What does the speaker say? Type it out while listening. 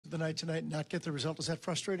the night tonight and not get the result. Is that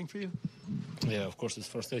frustrating for you? Yeah, of course it's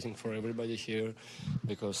frustrating for everybody here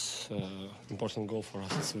because important goal for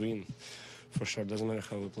us is to win. For sure, doesn't matter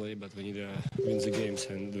how we play, but we need to win the games,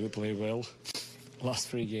 and we play well. Last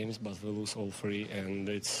 3 games, but we lose all 3, and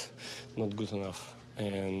it's not good enough.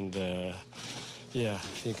 And yeah, I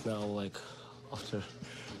think now, like after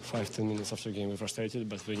 5-10 minutes after game, we're frustrated,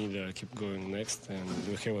 but we need to keep going next, and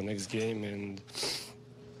we have a next game, and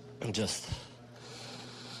just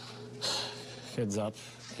heads up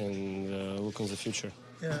and look in the future.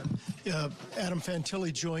 Yeah. Adam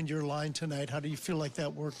Fantilli joined your line tonight. How do you feel like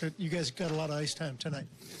that worked? You guys got a lot of ice time tonight.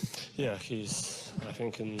 Yeah, I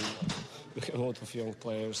think we have a lot of young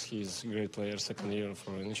players. He's a great player, second year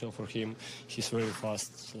for NHL for him. He's very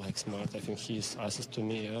fast, like smart. I think he's assist to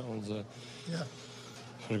me on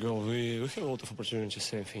the goal. We have a lot of opportunities,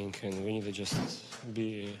 same thing, and we need to just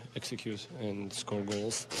execute and score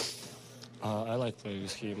goals. I like playing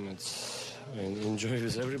with him and enjoy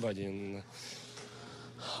with everybody in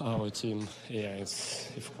our team. Yeah,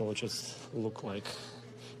 if coaches look like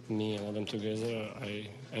me and Adam together,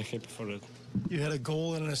 I'm happy for it. You had a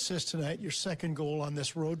goal and an assist tonight, your second goal on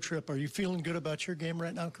this road trip. Are you feeling good about your game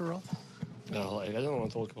right now, Kirill? No, I don't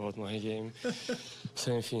want to talk about my game.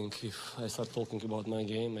 Same thing. If I start talking about my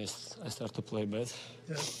game, I start to play bad.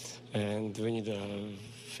 Yeah. And we need to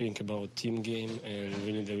think about team game, and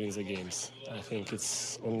we need to win the games. I think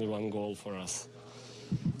it's only one goal for us.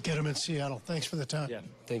 Get him in Seattle. Thanks for the time. Yeah,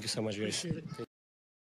 thank you so much, guys. Appreciate it.